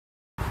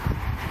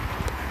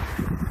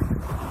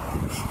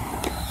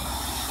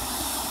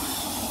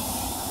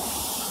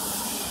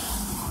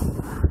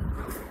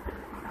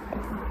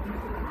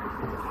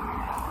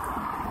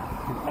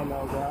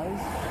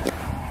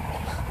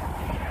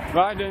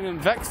Ryden and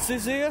Vex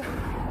is here.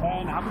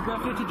 And happy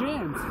birthday to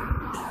James.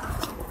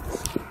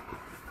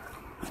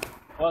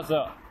 What's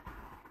up?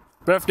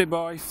 Birthday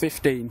boy,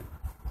 15.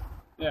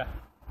 Yeah.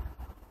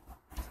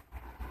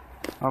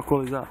 How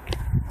cool is that?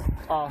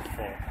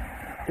 Awful.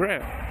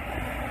 Great.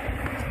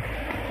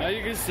 As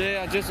you can see,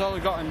 I just only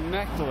got a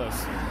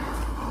necklace.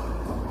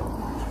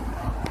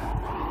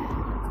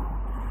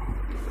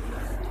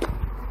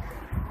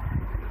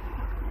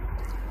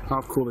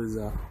 How cool is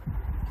that?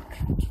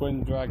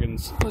 Twin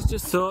dragons. Let's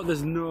just hope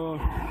there's no...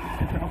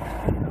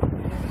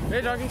 Hey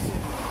doggies.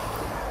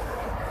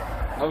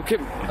 I'll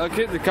keep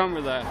the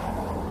camera there.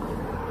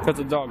 Cause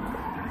the dog.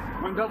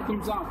 When dog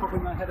comes out,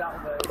 popping my head out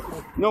of there.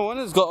 No one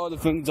has got all the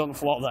things on the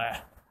floor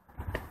there.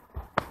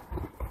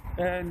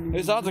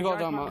 It's hard to go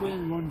down that.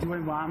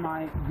 Wondering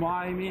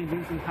why me and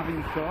Vincent having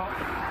a coat.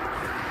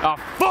 Ah,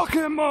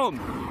 fucking mum!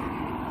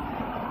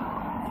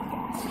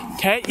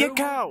 Take your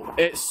coat.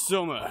 It's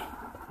summer.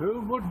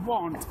 Who would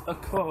want a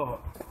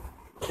coat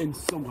in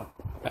summer?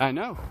 I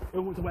know.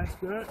 Who would wear a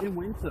skirt in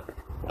winter?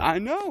 I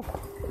know.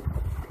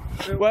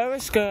 Wear a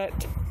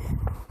skirt.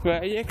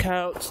 Wear your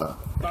coat.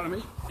 Pardon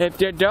me? If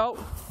you don't,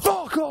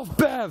 fuck off,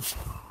 Bev!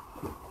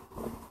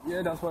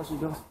 Yeah, that's what she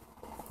does.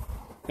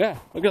 Yeah,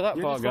 look at that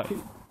poor guy.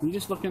 You're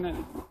just looking at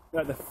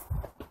the...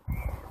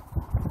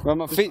 Where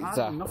my feet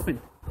are.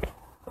 Nothing.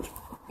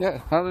 Yeah,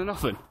 hardly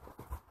nothing.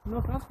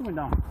 No cars coming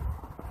down.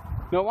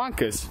 No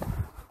wankers.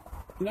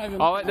 You're not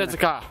even Oh wait, there's a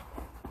car.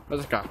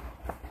 There's a car.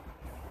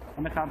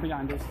 And the car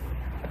behind us.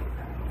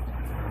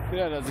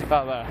 Yeah, there's a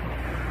car there.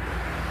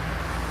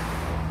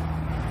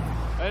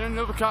 And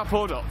another car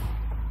pulled up.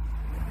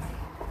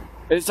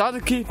 It's hard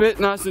to keep it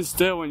nice and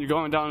still when you're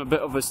going down a bit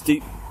of a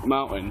steep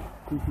mountain.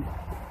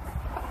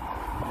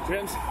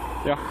 James?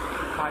 Yeah.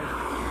 Hi.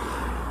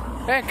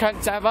 Hey,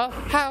 Constable,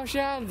 how's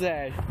your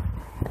day?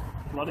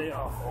 Bloody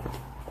awful.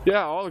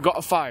 Yeah, well, I got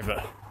a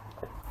fiver.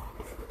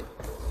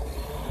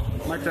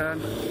 My turn.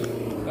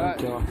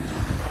 Right.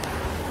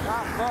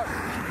 Ah, fuck.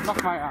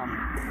 Knock my arm.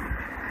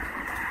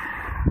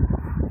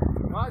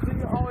 Why do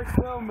you always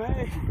film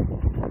me?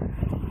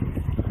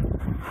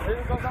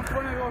 Because I'm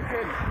funny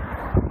looking.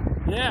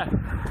 Yeah.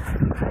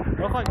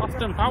 Look like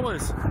Austin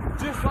Powers.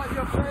 Just like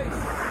your face.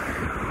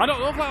 I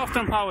don't look like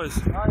Austin Powers.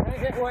 I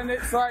hate it when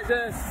it's like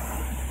this.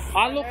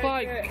 I look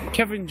like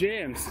Kevin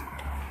James.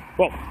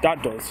 Well,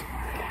 Dad does.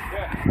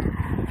 Yeah.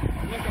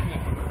 Look at me.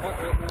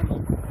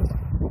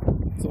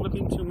 It's only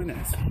been 2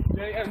 minutes.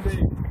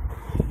 JMB.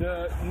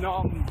 The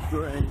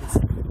non-brains.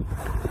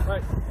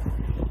 Right.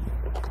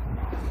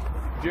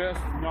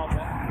 Just not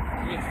it.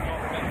 It's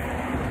not it.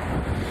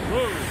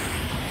 Whoa.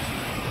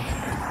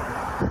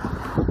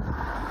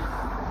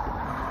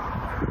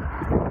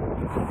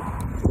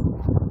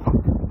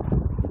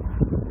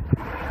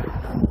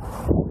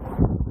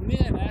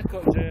 Yeah, an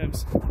haircut,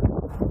 James.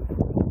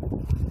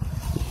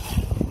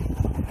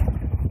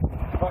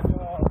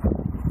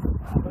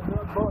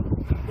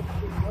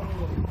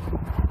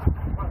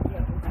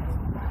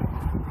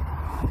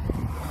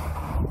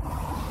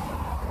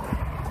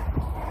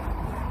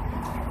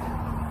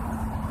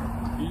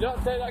 You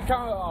don't take that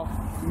camera off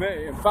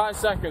me in 5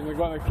 seconds, I'm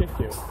going to kick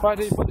you. Why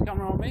did you put the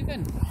camera on me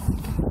then?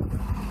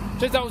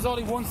 Just that was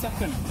only 1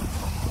 second.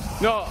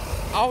 No,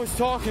 I was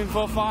talking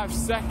for 5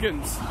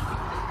 seconds.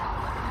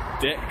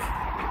 Dick.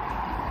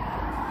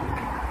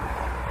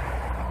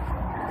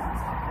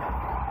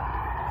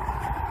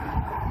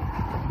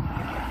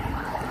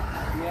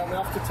 Yeah, we're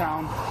off to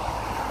town.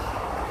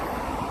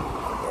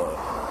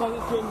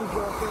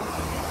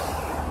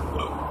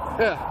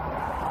 Yeah.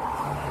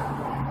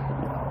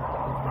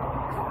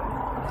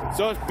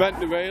 So it's bent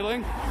the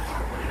railing.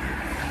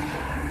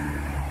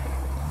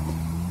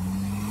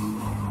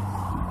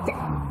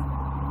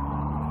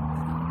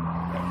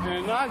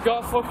 And I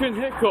got fucking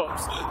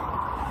hiccups.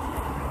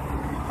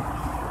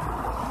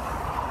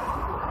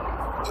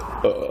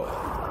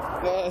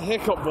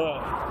 Hiccup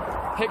burt.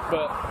 Hiccup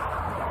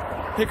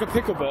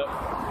burt.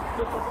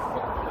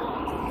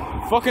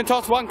 Fucking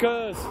toss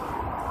wankers.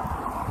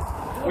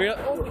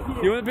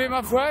 You wanna be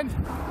my friend?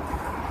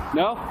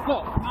 No?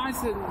 Look,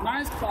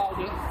 nice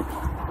cloudy.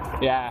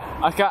 Yeah,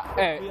 I can't.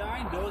 Hey.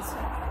 Behind us.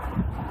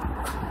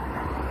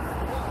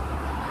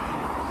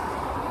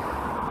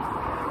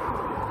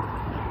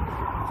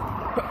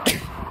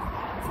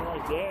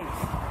 Sorry, James.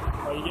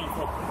 What are you getting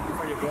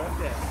for your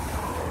birthday?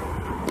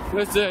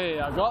 Let's see,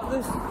 I got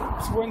this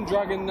twin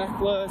dragon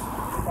necklace.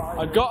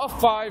 I got a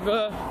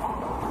fiver.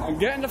 I'm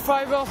getting a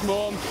fiver off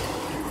Mum.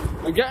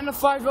 I'm getting a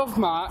fiver off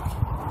Mark.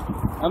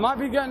 I might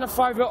be getting a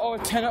fiver or a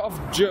tenner off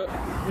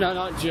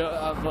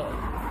but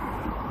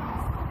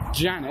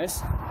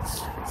Janice.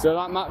 So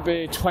that might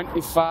be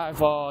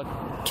 25 or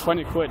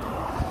 20 quid.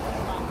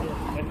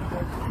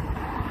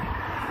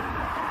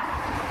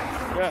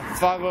 Yeah,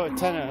 5 or a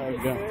tenner.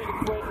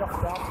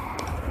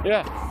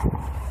 Yeah.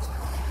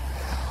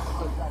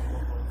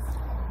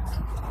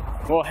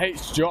 Or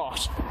hates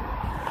Josh.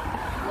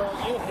 Well,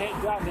 you hate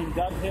Dad and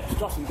Dad hates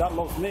Josh and Dad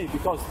loves me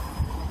because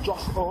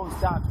Josh owes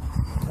Dad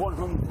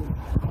 100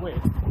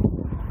 quid.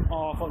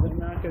 Oh, for the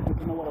America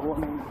doesn't know what a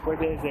 100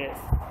 quid is.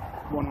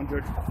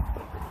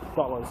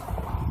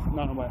 $100.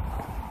 No, wait.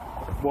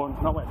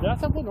 No, wait. Did I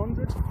say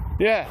 100?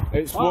 Yeah,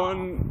 it's Ah.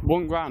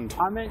 one grand.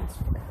 I meant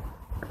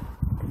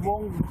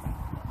 $1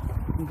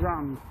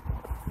 grand.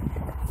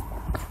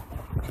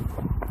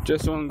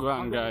 Just £1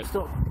 grand, guys.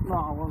 No,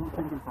 I wasn't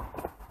thinking for.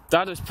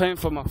 Dad is paying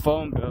for my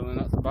phone bill, and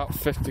that's about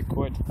 50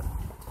 quid.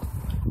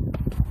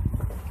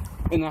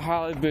 And I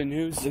hardly been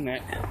using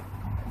it.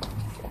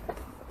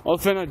 All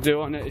thing I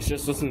do on it is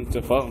just listen to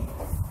the phone.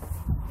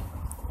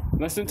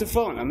 Listen to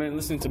phone, I mean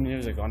listen to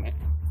music on it.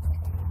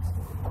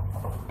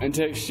 And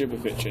take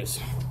stupid pictures.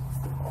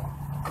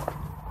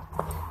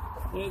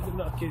 Here's the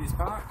little kiddies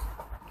park.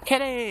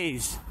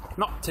 Kiddies!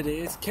 Not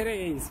today's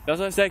kiddies. That's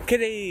what I said,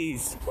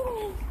 kiddies!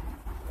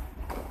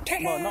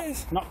 Well,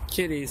 not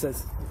kiddies,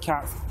 as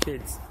cats,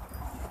 kids.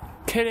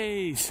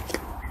 Kiddies!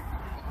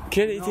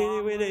 Kitty You know titty what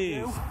I'm gonna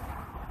willies! do?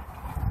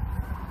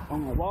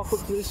 I'm gonna walk up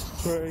to this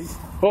tree.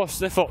 Oh,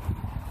 sniff up.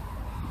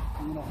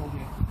 I'm gonna hug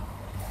you.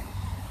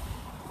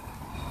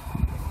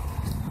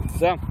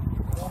 Sam.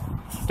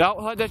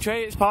 Don't hug the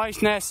tree, it's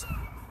poisonous.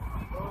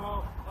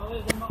 Well, at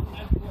least I'm not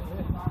going to get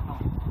hit right now.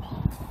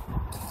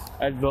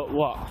 Headbutt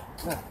what?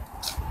 Yeah.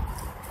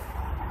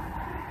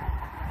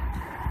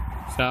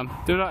 Sam,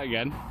 do that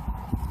again.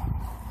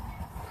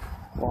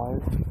 Why?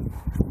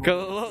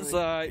 Because it looks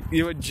like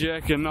you were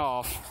jerking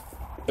off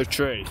a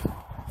tree.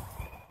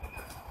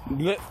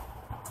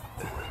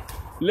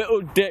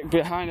 Little dick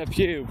behind a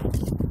pube.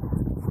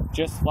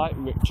 Just like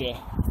Richard.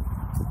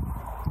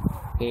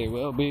 He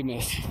will be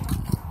missed.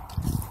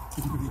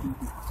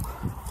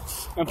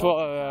 And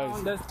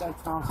put There's that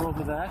house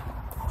over there.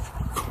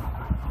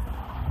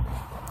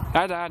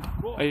 Hi Dad,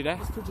 are you there?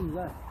 This pigeon's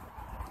there.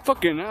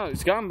 Fucking hell,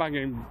 it's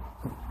gangbanging.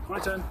 My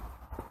turn.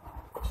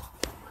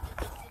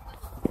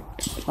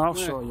 I'll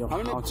show you How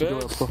many how to do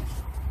birds? it.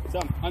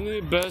 Sam, how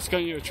many birds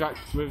can you attract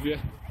with you?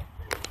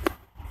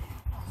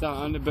 Sam,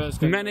 how many birds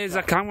can Many you as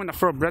I can when I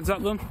throw breads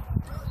at them.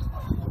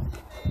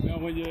 You know,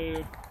 when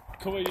you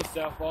cover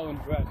yourself all in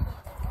bread.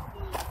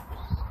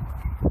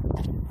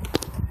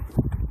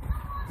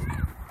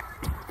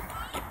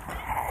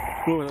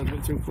 Oh, that's a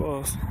bit too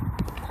close.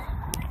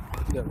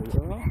 There we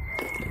go.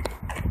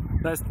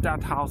 There's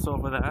that house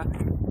over there.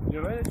 You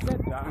already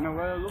said that and I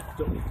already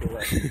looked up to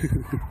it.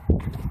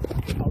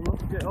 I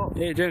looked it up.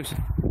 Hey James,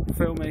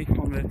 film me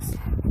on this.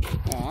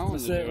 Oh, I want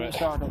to do it.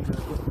 Start on this.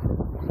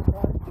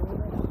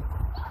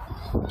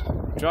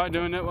 Try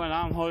doing it when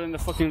I'm holding the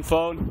fucking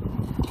phone.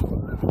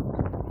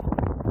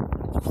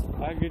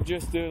 I could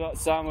just do that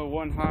sound with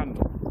one hand.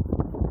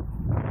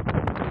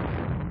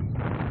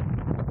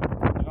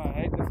 I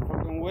hate this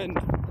fucking wind.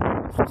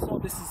 So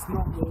this is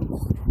not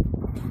loose.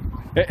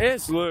 It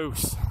is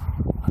loose.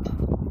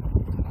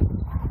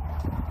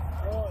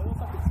 Oh, it looks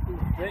like it's been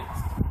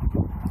fixed.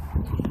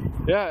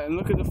 Yeah, and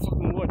look at the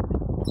fucking wood.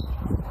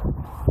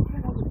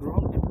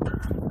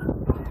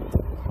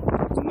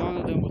 None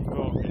of them was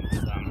broken,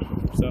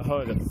 Sam. So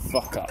hold the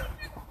fuck up.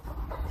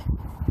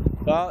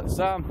 Well,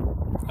 Sam,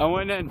 I'm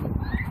winning.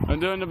 I'm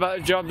doing a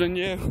better job than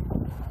you.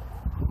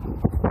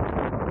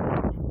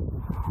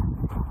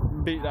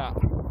 Beat that.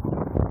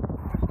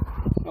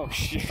 Oh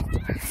shit.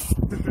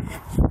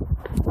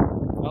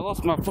 I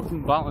lost my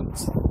fucking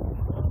balance.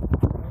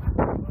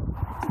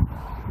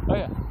 Oh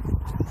yeah.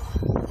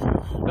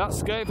 That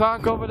skate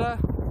park over there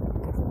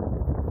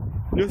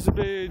used to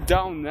be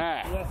down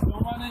there. Yes, no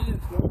one is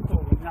going to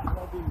and that's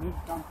why we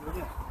moved down to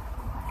here.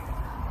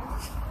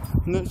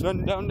 And it's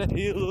went down the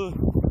hill.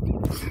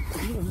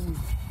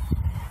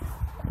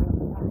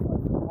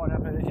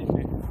 Whatever it is.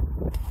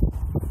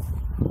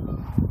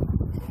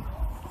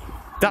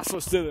 That's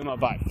what's still in my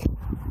bike.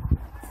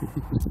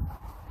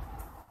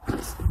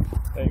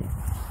 There you go.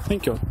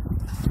 Thank you.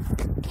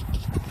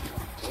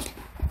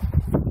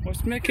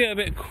 Let's make it a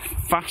bit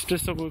faster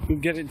so we can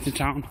get into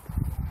town.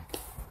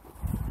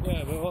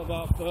 Yeah, but what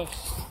about first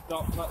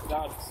stop at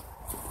Dad's?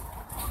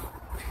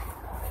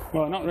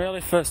 Well, not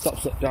really first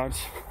stops at Dad's.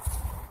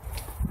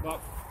 But,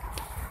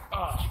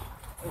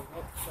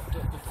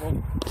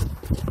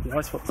 Yeah,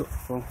 I swapped up the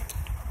phone.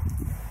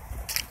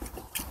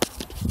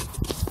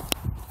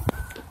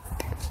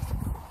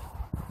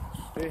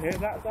 do you hear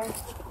that, Dan?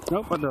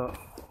 Nope, I don't.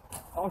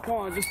 Oh, come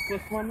on, I just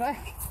flipped my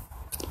neck.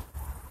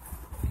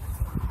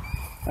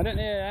 I didn't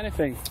hear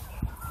anything.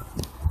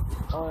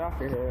 Oh, I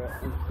can hear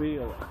it and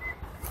feel it.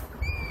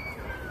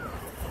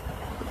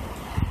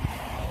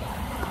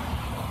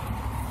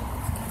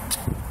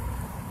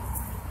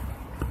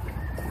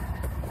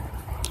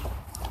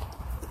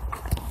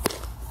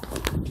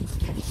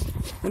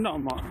 We're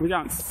not much. We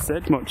haven't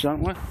said much,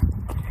 haven't we?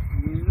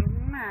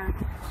 Nah.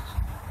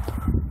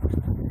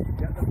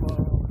 Get the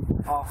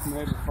phone off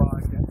me before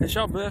I get. It's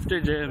your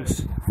birthday,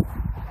 James.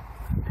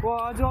 Well,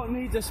 I don't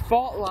need the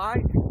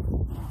spotlight.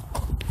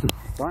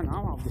 Right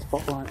now, I'll have the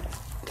spotlight.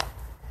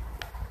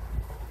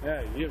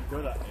 Yeah, you're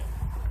good at it.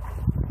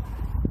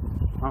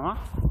 Uh-huh.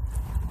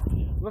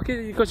 Look at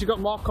you, because you got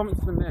more comments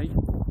than me.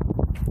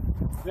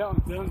 Yeah, I'm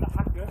doing the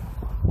hacker.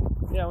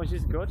 Yeah, which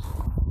is good.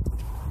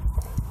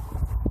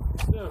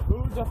 So,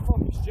 who the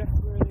fuck is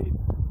Jeffrey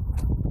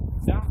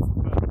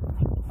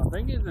Dahmer?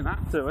 think he's an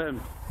actor,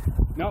 him.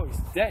 No, he's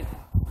dead.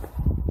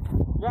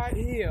 Right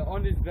here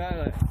on his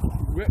belly,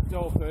 ripped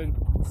open,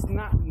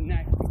 snapped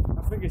neck.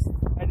 I think his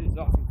head is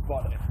off his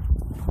body.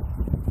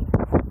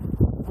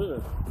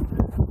 Ugh.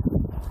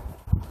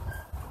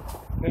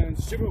 And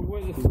Stuart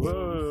Witherspoon.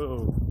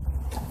 Whoa.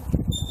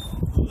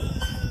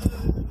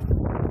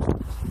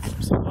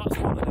 So that's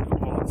what it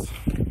was.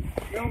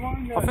 No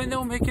wonder. I think they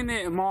were making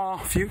it more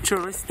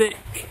futuristic.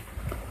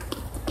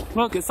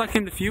 Look, it's like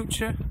in the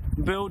future.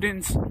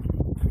 Buildings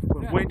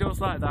with windows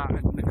like that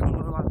and the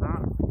colour like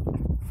that.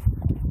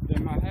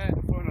 In my head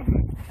in front of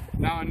me.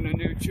 Now I'm the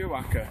new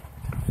Chewbacca.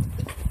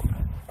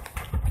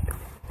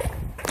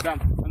 Damn,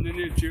 I'm the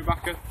new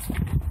Chewbacca.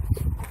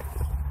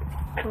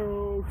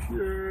 Oh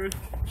shit.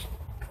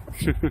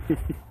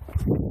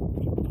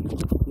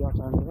 Your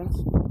time for this.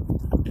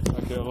 I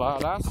feel like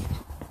that.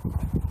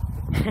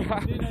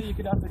 You know you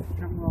could have the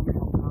camera on.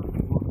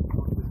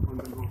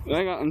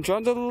 Hang on, I'm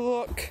trying to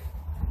look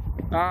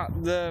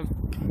at the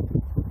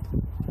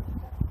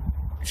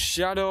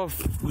shadow of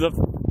the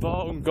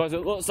phone because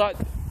it looks like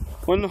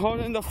when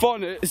holding the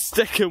phone it's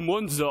sticking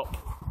ones up.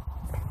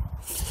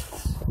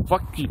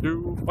 Fuck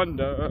you,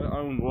 wonder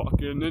I'm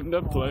walking in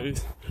the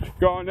place.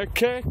 Gonna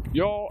kick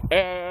your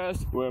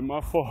ass with my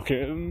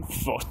fucking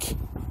foot.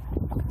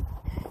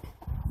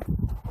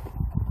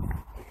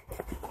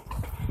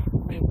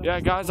 Yeah,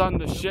 guys, I'm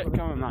the shit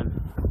cameraman.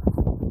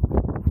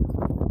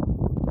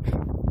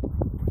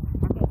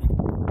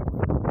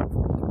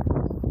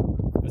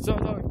 So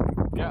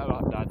don't get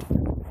about Dad.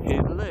 He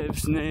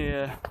lives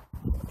near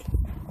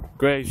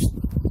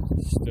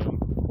Gravestone.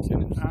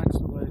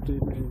 Actually,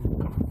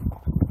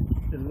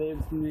 it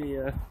lives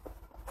near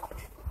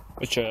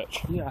A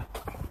church. yeah.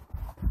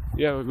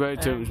 Yeah, we're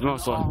Gravetombs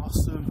mostly.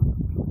 Awesome.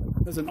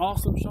 There's an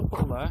awesome shop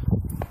over there.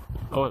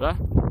 Oh, there?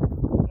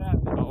 Yeah.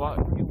 Oh, what?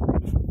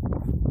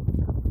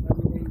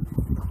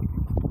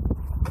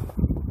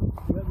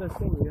 Yeah, they're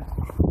still here.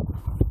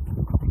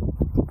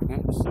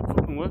 Yeah, still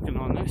fucking working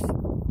on this.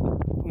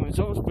 Oh, it's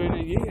almost been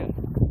a year.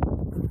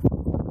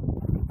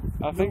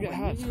 I think it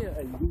has. A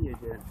year,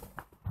 then.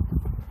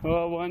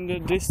 Well, when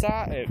did they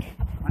start it?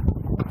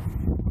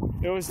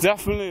 It was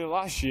definitely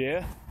last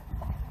year.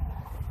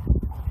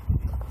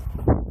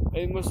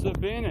 It must have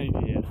been a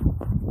year.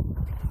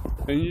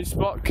 And you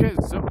spot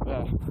kids up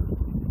there.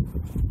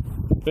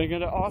 Thinking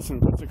they're awesome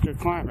because they could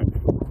climb it.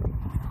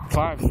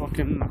 5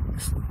 fucking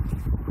max.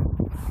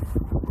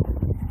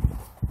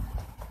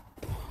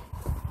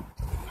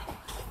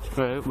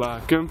 Well,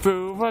 walking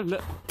through a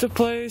little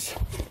place.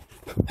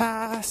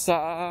 I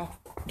saw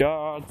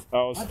God's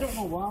house. I don't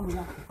know why I'm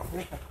gonna have to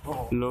take a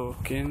call.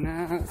 Looking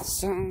at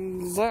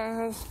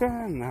sunrise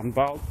and I'm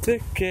about to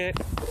kick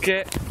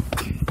it.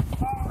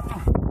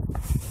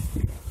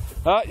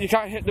 Oh, you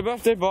can't hit the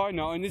birthday boy,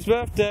 not on his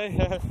birthday.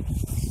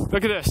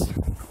 Look at this.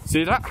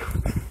 See that?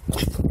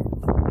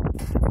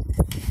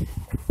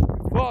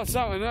 Whoa,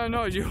 something, I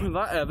know you were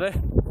that heavy.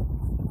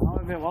 How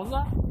heavy was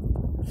that?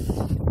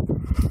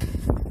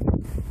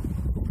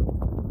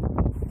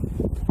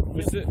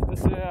 Let's see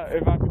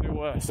if I can do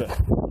worse.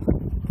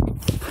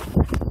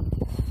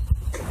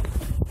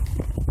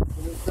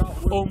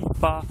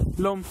 Oompa,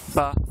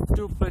 loompa,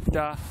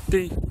 doopa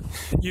dee.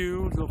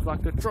 You look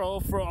like a troll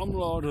from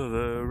Lord of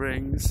the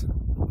Rings.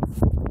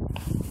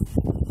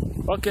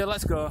 Okay,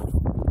 let's go.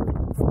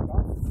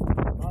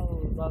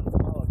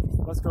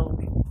 Let's go.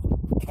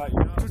 Right, you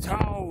know. To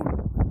town.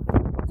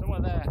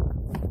 Somewhere there.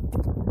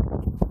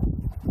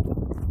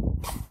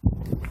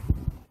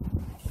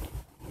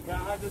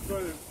 Yeah, I'm just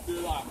going to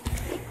do that.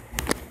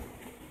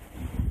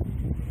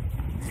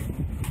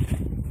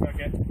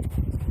 Okay.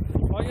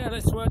 Oh yeah,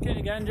 let's twerk it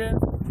again, Jim.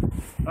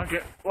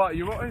 Okay. What,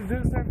 you want to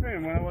do the same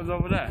thing when I was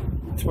over there?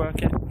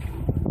 Twerk it.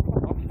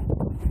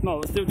 No,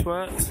 let's do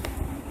twerks.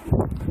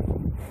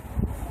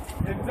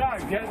 If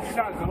Dad gets a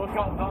chance to look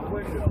out that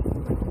window.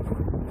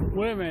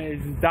 Wait a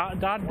minute, is Dad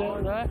down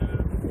there?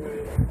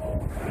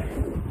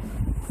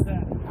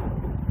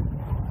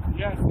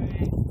 Yeah,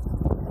 see,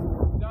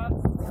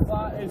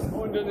 that is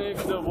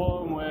underneath the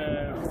one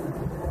where.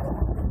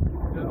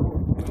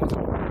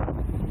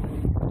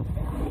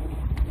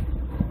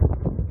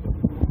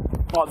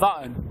 What, that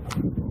one?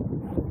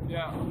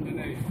 Yeah,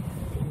 underneath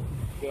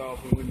the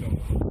open window.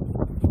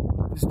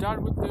 Is Dad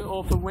with the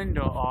open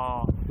window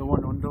or the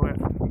one under it?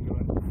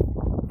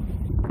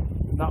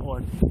 That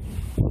one.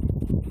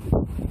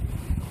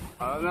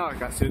 I don't know, I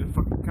can't see the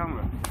fucking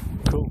camera.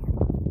 Cool.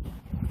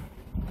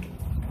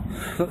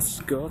 Let's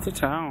go to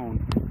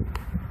town.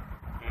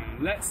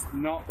 And let's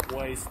not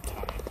waste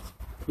time.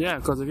 Yeah,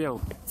 because of you.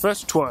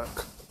 First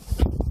twerk.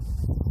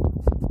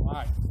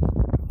 Right.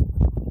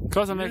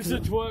 Because I'm You making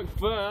should work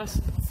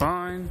first.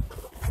 fine.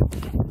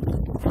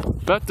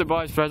 Birthday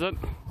boy's present.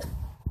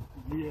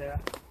 Yeah.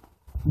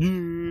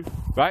 Yeah.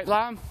 Right,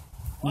 lamb?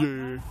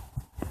 Yeah.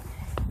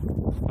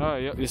 Oh,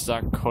 yep, you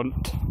sack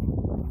cunt.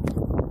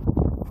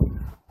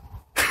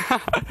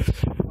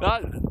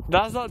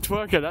 That's not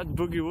twerking, that's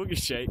boogie woogie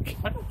shake.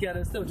 I don't get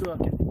it, still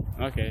twerking.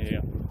 Okay,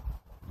 yeah.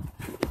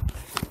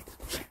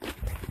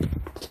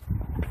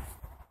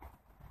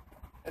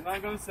 If I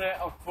I'm gonna say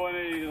a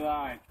funny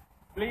line.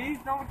 Please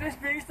don't diss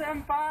me,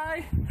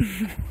 senpai.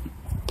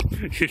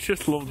 You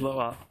just love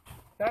that.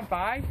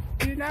 Senpai,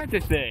 you know the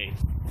thing.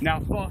 Now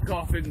fuck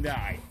off and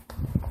die.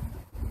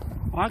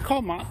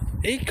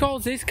 He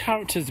calls his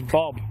characters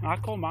Bob. I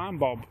call mine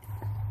Bob.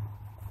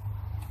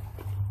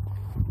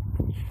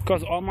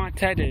 Because all my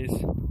teddies,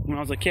 when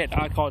I was a kid,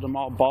 I called them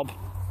all Bob.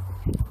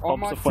 All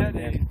Bob's my a funny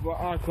teddy, name. what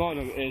I call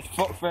them is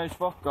fuck face,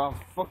 fuck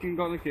off, fucking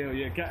gonna kill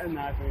you, get a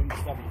knife and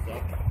stab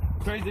yourself.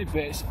 Crazy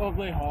bitch,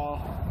 ugly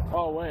whore.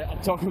 Oh wait, I'm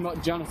talking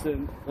about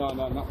Jonathan. No,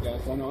 not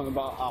Jonathan, I'm talking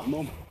about our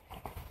mum.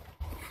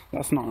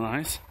 That's not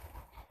nice.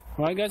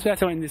 Alright guys,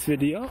 that's all in this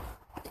video.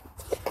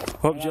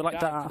 Hope you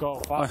like that.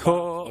 I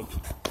hope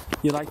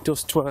you liked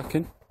us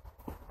twerking.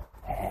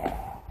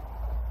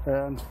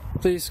 And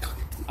please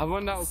I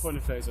run out of funny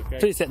face, okay?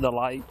 hit the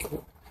like.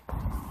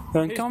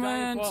 And Please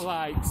comment for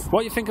likes.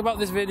 what you think about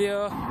this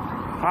video.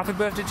 Happy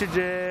birthday to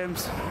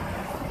James.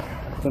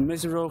 The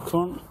miserable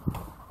cunt.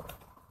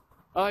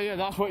 Oh yeah,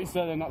 that's what you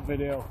said in that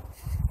video.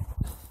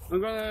 I'm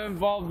gonna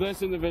involve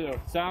this in the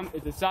video. Sam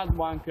is a sad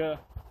wanker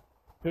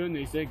who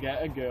needs to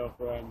get a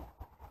girlfriend.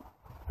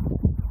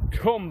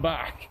 Come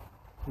back.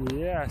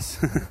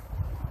 Yes.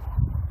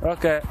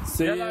 Okay,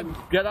 see you.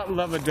 Get that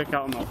leather dick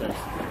out of my face.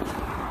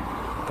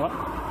 What?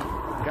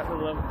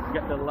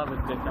 Get the leather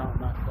dick out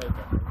of my face.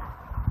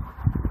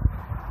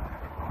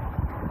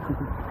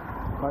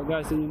 Right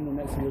guys, see you in the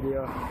next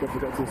video. Don't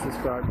forget to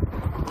subscribe.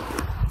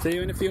 See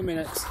you in a few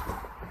minutes.